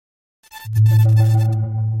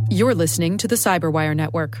You're listening to the Cyberwire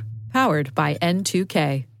Network, powered by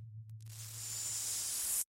N2K.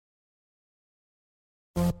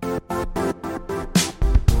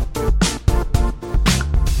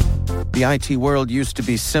 The IT world used to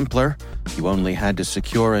be simpler. You only had to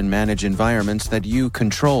secure and manage environments that you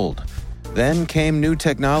controlled. Then came new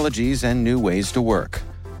technologies and new ways to work.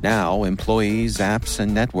 Now, employees, apps,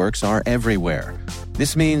 and networks are everywhere.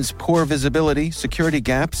 This means poor visibility, security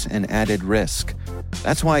gaps, and added risk.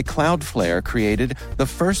 That's why Cloudflare created the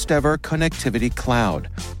first-ever connectivity cloud.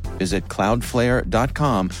 Visit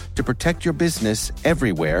cloudflare.com to protect your business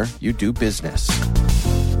everywhere you do business.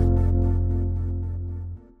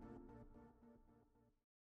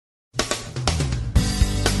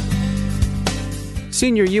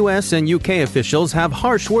 Senior U.S. and U.K. officials have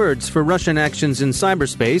harsh words for Russian actions in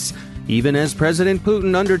cyberspace, even as President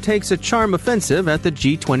Putin undertakes a charm offensive at the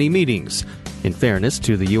G20 meetings. In fairness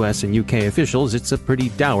to the U.S. and U.K. officials, it's a pretty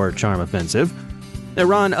dour charm offensive.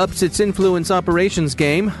 Iran ups its influence operations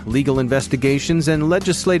game. Legal investigations and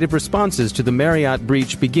legislative responses to the Marriott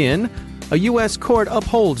breach begin. A U.S. court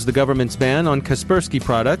upholds the government's ban on Kaspersky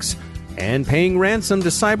products. And paying ransom to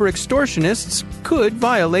cyber extortionists could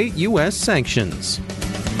violate U.S. sanctions.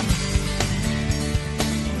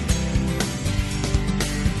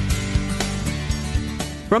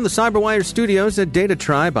 From the Cyberwire studios at Data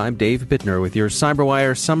Tribe, I'm Dave Bittner with your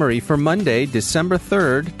Cyberwire summary for Monday, December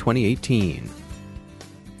 3rd, 2018.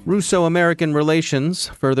 Russo-American relations,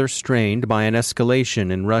 further strained by an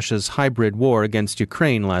escalation in Russia's hybrid war against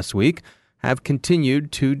Ukraine last week, have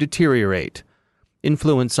continued to deteriorate.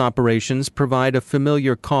 Influence operations provide a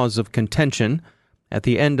familiar cause of contention. At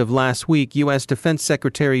the end of last week, U.S. Defense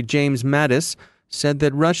Secretary James Mattis said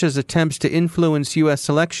that Russia's attempts to influence U.S.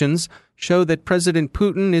 elections show that President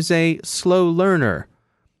Putin is a slow learner.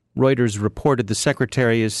 Reuters reported the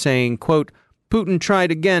secretary as saying, quote, "Putin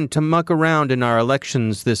tried again to muck around in our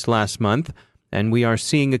elections this last month, and we are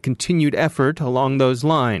seeing a continued effort along those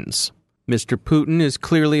lines. Mr. Putin is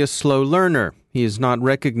clearly a slow learner. He is not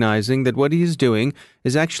recognizing that what he is doing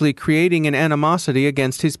is actually creating an animosity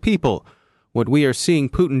against his people. What we are seeing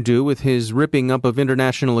Putin do with his ripping up of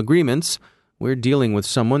international agreements, we're dealing with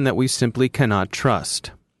someone that we simply cannot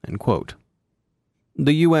trust." End quote.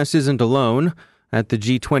 The U.S. isn't alone. At the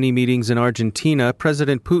G20 meetings in Argentina,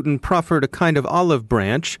 President Putin proffered a kind of olive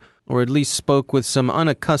branch, or at least spoke with some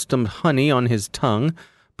unaccustomed honey on his tongue,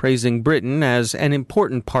 praising Britain as an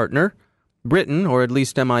important partner. Britain, or at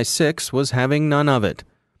least MI6, was having none of it.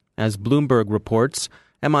 As Bloomberg reports,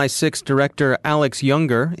 MI6 Director Alex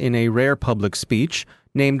Younger, in a rare public speech,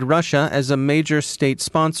 named Russia as a major state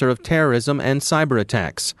sponsor of terrorism and cyber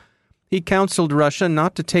attacks. He counseled Russia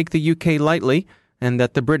not to take the UK lightly, and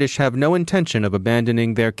that the British have no intention of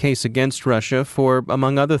abandoning their case against Russia for,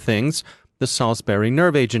 among other things, the Salisbury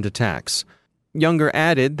nerve agent attacks. Younger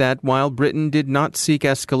added that while Britain did not seek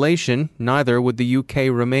escalation, neither would the UK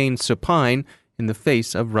remain supine in the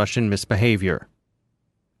face of Russian misbehavior.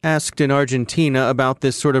 Asked in Argentina about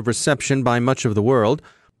this sort of reception by much of the world,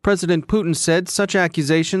 President Putin said such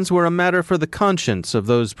accusations were a matter for the conscience of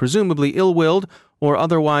those presumably ill-willed or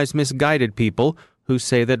otherwise misguided people who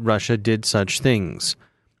say that Russia did such things.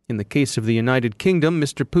 In the case of the United Kingdom,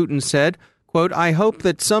 Mr. Putin said, quote, "I hope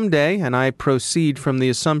that someday, and I proceed from the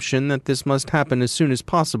assumption that this must happen as soon as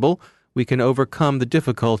possible, we can overcome the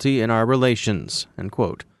difficulty in our relations." End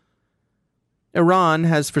quote. Iran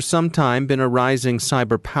has for some time been a rising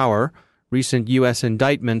cyber power. Recent U.S.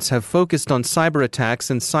 indictments have focused on cyber attacks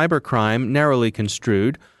and cybercrime narrowly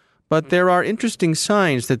construed, but there are interesting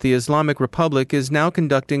signs that the Islamic Republic is now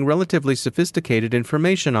conducting relatively sophisticated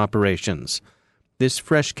information operations. This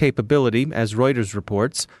fresh capability, as Reuters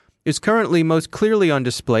reports, is currently most clearly on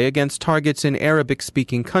display against targets in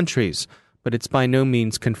Arabic-speaking countries, but it's by no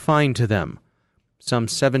means confined to them. Some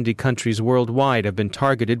 70 countries worldwide have been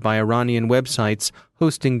targeted by Iranian websites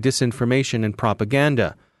hosting disinformation and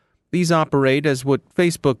propaganda. These operate as what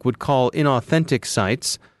Facebook would call inauthentic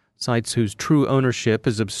sites, sites whose true ownership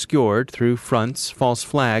is obscured through fronts, false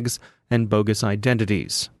flags, and bogus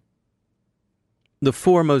identities. The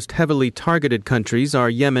four most heavily targeted countries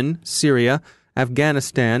are Yemen, Syria,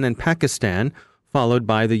 Afghanistan, and Pakistan, followed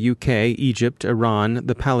by the UK, Egypt, Iran,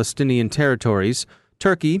 the Palestinian territories,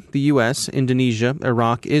 Turkey, the US, Indonesia,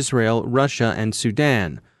 Iraq, Israel, Russia, and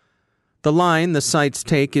Sudan. The line the sites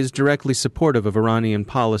take is directly supportive of Iranian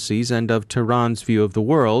policies and of Tehran's view of the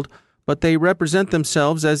world, but they represent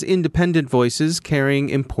themselves as independent voices carrying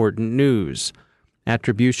important news.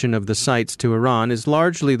 Attribution of the sites to Iran is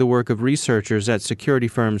largely the work of researchers at security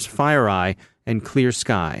firms FireEye and Clear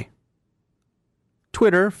Sky.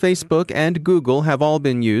 Twitter, Facebook, and Google have all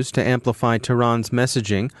been used to amplify Tehran's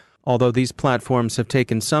messaging, although these platforms have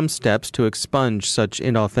taken some steps to expunge such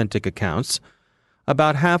inauthentic accounts.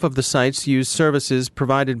 About half of the sites use services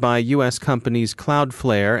provided by U.S. companies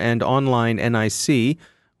Cloudflare and Online NIC,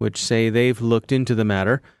 which say they've looked into the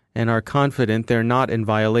matter and are confident they're not in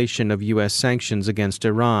violation of U.S. sanctions against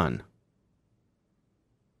Iran.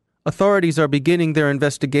 Authorities are beginning their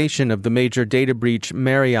investigation of the major data breach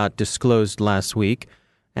Marriott disclosed last week.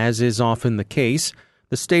 As is often the case,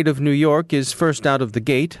 the state of New York is first out of the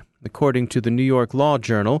gate. According to the New York Law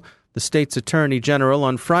Journal, the state's attorney general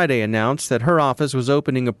on Friday announced that her office was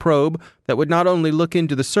opening a probe that would not only look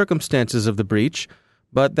into the circumstances of the breach,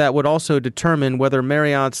 but that would also determine whether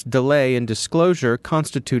Marriott's delay in disclosure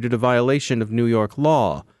constituted a violation of New York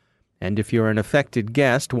law. And if you're an affected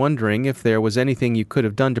guest wondering if there was anything you could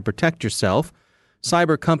have done to protect yourself,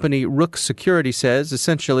 cyber company Rook Security says,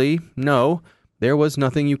 essentially, no, there was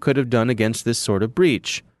nothing you could have done against this sort of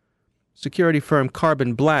breach. Security firm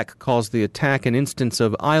Carbon Black calls the attack an instance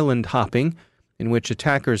of island hopping, in which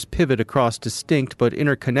attackers pivot across distinct but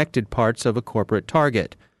interconnected parts of a corporate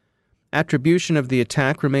target. Attribution of the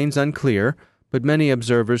attack remains unclear, but many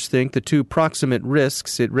observers think the two proximate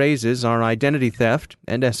risks it raises are identity theft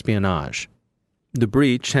and espionage. The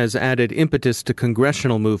breach has added impetus to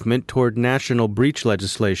congressional movement toward national breach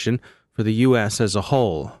legislation for the U.S. as a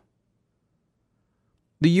whole.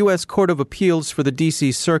 The U.S. Court of Appeals for the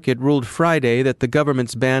D.C. Circuit ruled Friday that the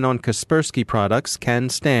government's ban on Kaspersky products can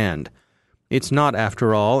stand. It's not,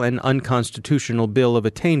 after all, an unconstitutional bill of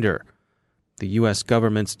attainder. The U.S.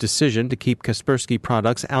 government's decision to keep Kaspersky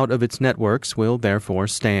products out of its networks will therefore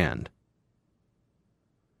stand.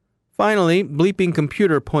 Finally, Bleeping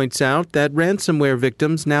Computer points out that ransomware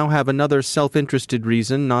victims now have another self-interested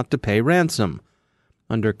reason not to pay ransom.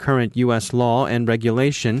 Under current U.S. law and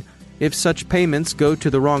regulation, if such payments go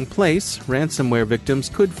to the wrong place, ransomware victims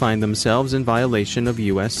could find themselves in violation of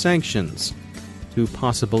U.S. sanctions. Two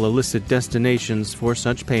possible illicit destinations for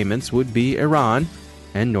such payments would be Iran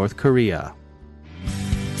and North Korea.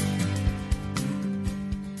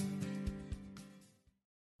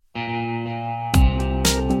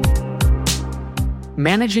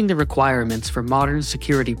 Managing the requirements for modern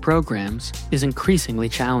security programs is increasingly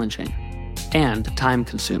challenging and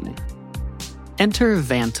time-consuming. Enter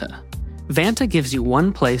Vanta. Vanta gives you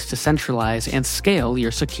one place to centralize and scale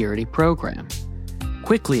your security program.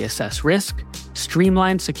 Quickly assess risk,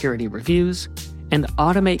 streamline security reviews, and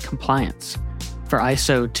automate compliance for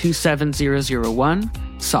ISO 27001,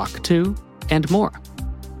 SOC 2, and more.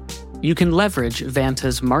 You can leverage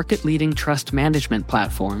Vanta's market-leading trust management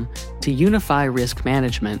platform to unify risk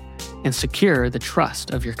management and secure the trust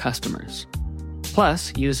of your customers.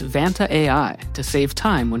 Plus, use Vanta AI to save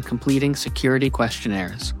time when completing security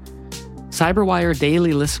questionnaires. CyberWire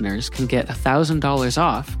Daily listeners can get $1,000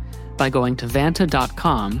 off by going to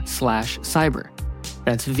vanta.com/cyber.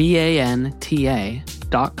 That's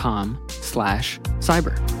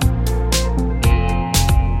VANTA.com/cyber.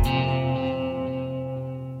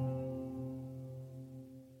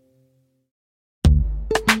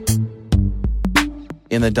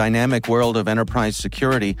 In the dynamic world of enterprise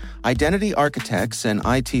security, identity architects and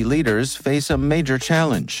IT leaders face a major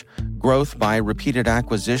challenge. Growth by repeated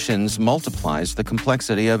acquisitions multiplies the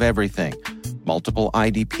complexity of everything. Multiple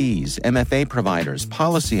IDPs, MFA providers,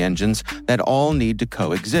 policy engines that all need to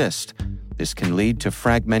coexist. This can lead to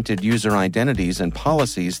fragmented user identities and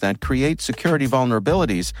policies that create security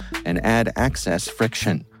vulnerabilities and add access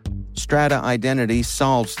friction. Strata Identity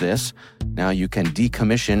solves this. Now you can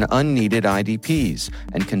decommission unneeded IDPs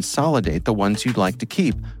and consolidate the ones you'd like to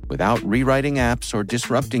keep without rewriting apps or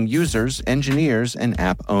disrupting users, engineers, and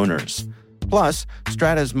app owners. Plus,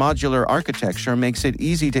 Strata's modular architecture makes it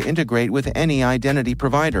easy to integrate with any identity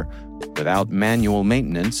provider without manual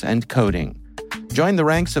maintenance and coding. Join the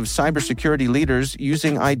ranks of cybersecurity leaders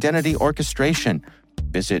using identity orchestration.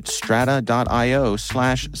 Visit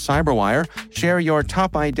strata.io/cyberwire, share your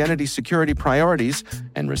top identity security priorities,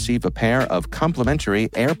 and receive a pair of complimentary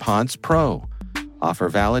AirPods Pro. Offer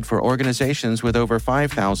valid for organizations with over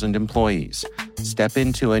 5,000 employees. Step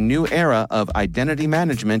into a new era of identity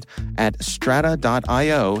management at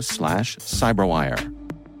strata.io/cyberwire.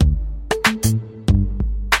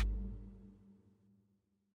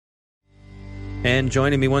 And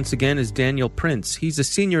joining me once again is Daniel Prince. He's a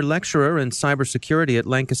senior lecturer in cybersecurity at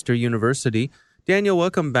Lancaster University. Daniel,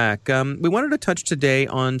 welcome back. We wanted to touch today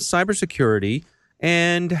on cybersecurity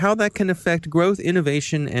and how that can affect growth,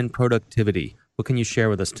 innovation, and productivity. What can you share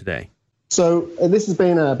with us today? So this has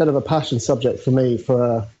been a bit of a passion subject for me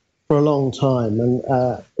for a long time. And,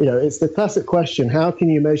 it's the classic question, how can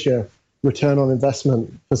you measure return on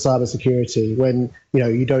investment for cybersecurity when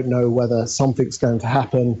you don't know whether something's going to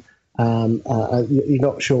happen. You're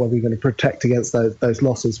not sure whether you're going to protect against those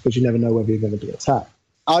losses, because you never know whether you're going to be attacked.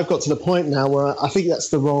 I've got to the point now where I think that's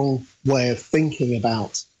the wrong way of thinking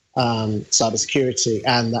about cybersecurity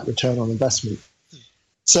and that return on investment.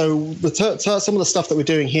 So some of the stuff that we're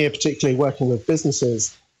doing here, particularly working with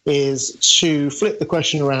businesses, is to flip the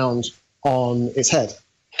question around on its head.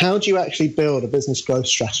 How do you actually build a business growth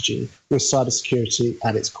strategy with cybersecurity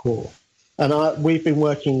at its core? And we've been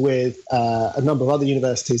working with a number of other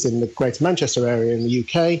universities in the Greater Manchester area in the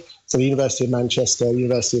UK, so the University of Manchester,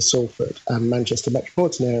 University of Salford, and Manchester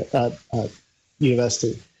Metropolitan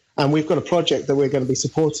University. And we've got a project that we're going to be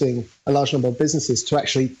supporting a large number of businesses to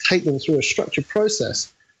actually take them through a structured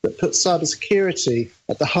process that puts cybersecurity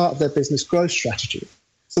at the heart of their business growth strategy.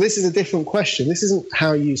 So this is a different question. This isn't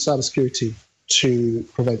how you use cybersecurity to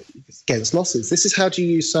prevent against losses. This is how do you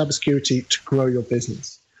use cybersecurity to grow your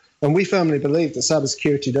business. And we firmly believe that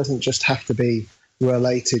cybersecurity doesn't just have to be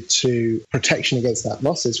related to protection against that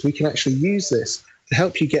losses. We can actually use this to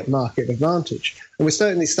help you get market advantage. And we're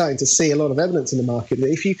certainly starting to see a lot of evidence in the market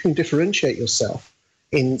that if you can differentiate yourself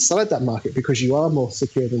inside that market because you are more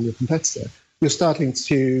secure than your competitor, you're starting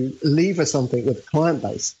to lever something with a client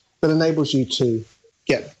base that enables you to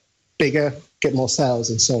get bigger, get more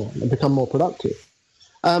sales and so on, and become more productive.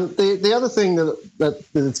 The other thing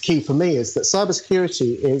that's key for me is that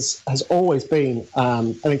cybersecurity has always been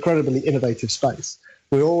an incredibly innovative space.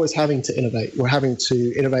 We're always having to innovate. We're having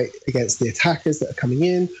to innovate against the attackers that are coming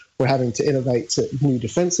in. We're having to innovate to new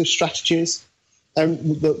defensive strategies.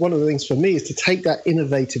 And one of the things for me is to take that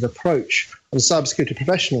innovative approach of cybersecurity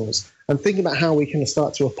professionals and think about how we can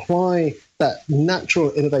start to apply that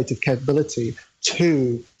natural innovative capability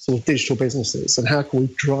to sort of digital businesses, and how can we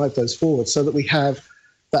drive those forward so that we have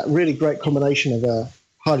that really great combination of a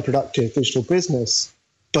highly productive digital business,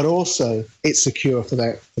 but also it's secure for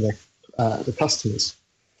the customers.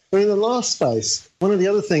 But in the last space, one of the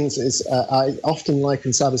other things is I often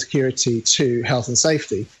liken cybersecurity to health and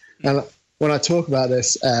safety. And when I talk about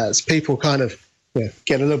this, people kind of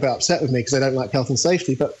get a little bit upset with me because they don't like health and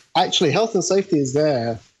safety. But actually, health and safety is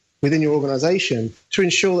there within your organization to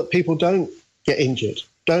ensure that people don't get injured,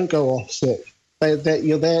 don't go off sick. You're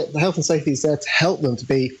there. The health and safety is there to help them to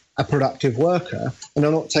be a productive worker, and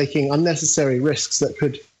they're not taking unnecessary risks that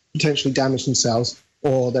could potentially damage themselves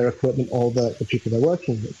or their equipment or the people they're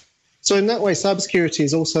working with. So in that way, cybersecurity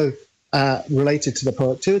is also related to the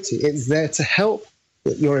productivity. It's there to help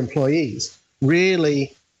your employees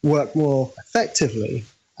really work more effectively,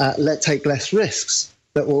 take less risks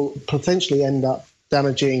that will potentially end up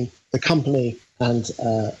damaging the company and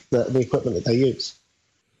the equipment that they use.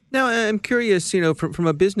 Now, I'm curious, from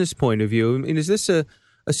a business point of view, I mean, is this a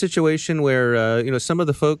situation where, some of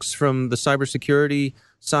the folks from the cybersecurity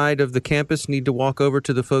side of the campus need to walk over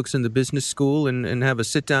to the folks in the business school and have a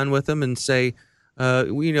sit down with them and say,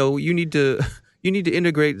 you need to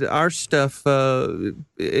integrate our stuff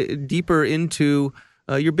deeper into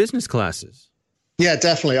your business classes? Yeah,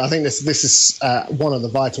 definitely. I think this is one of the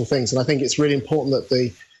vital things, and I think it's really important that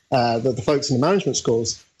the folks in the management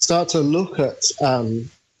schools start to look at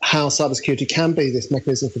how cybersecurity can be this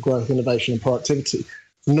mechanism for growth, innovation, and productivity,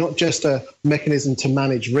 not just a mechanism to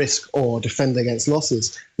manage risk or defend against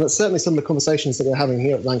losses. And that's certainly some of the conversations that we're having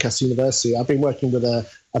here at Lancaster University. I've been working with a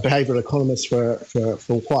behavioral economist for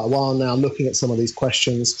quite a while now, looking at some of these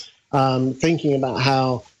questions, thinking about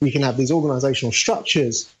how we can have these organizational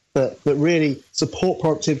structures that really support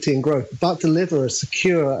productivity and growth, but deliver a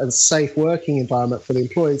secure and safe working environment for the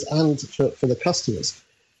employees and for the customers.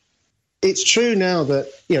 It's true now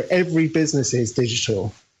that every business is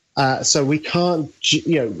digital. So we can't,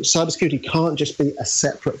 cybersecurity can't just be a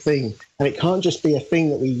separate thing, and it can't just be a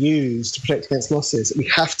thing that we use to protect against losses. We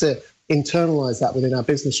have to internalize that within our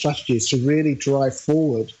business strategies to really drive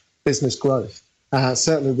forward business growth,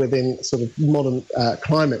 certainly within sort of modern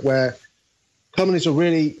climate where companies are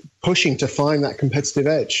really pushing to find that competitive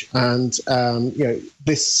edge. And,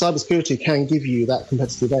 this cybersecurity can give you that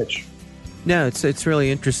competitive edge. Yeah, it's really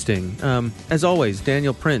interesting. As always,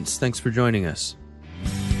 Daniel Prince, thanks for joining us.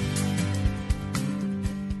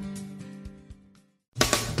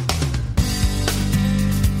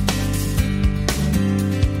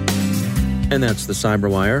 And that's the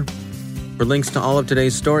Cyberwire. For links to all of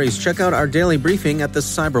today's stories, check out our daily briefing at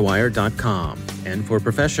thecyberwire.com. And for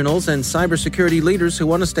professionals and cybersecurity leaders who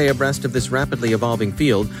want to stay abreast of this rapidly evolving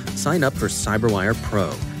field, sign up for Cyberwire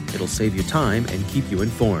Pro. It'll save you time and keep you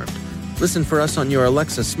informed. Listen for us on your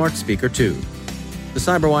Alexa smart speaker, too. The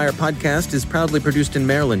CyberWire podcast is proudly produced in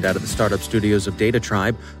Maryland out of the startup studios of Data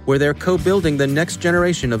Tribe, where they're co-building the next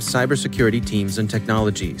generation of cybersecurity teams and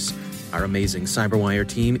technologies. Our amazing CyberWire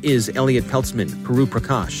team is Elliot Peltzman, Puru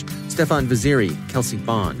Prakash, Stefan Vaziri, Kelsey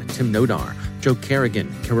Bond, Tim Nodar, Joe Kerrigan,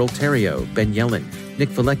 Carol Terrio, Ben Yellen, Nick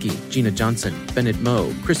Valecki, Gina Johnson, Bennett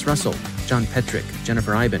Moe, Chris Russell, John Petrick,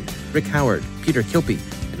 Jennifer Iben, Rick Howard, Peter Kilpie,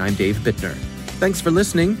 and I'm Dave Bittner. Thanks for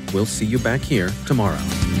listening. We'll see you back here tomorrow.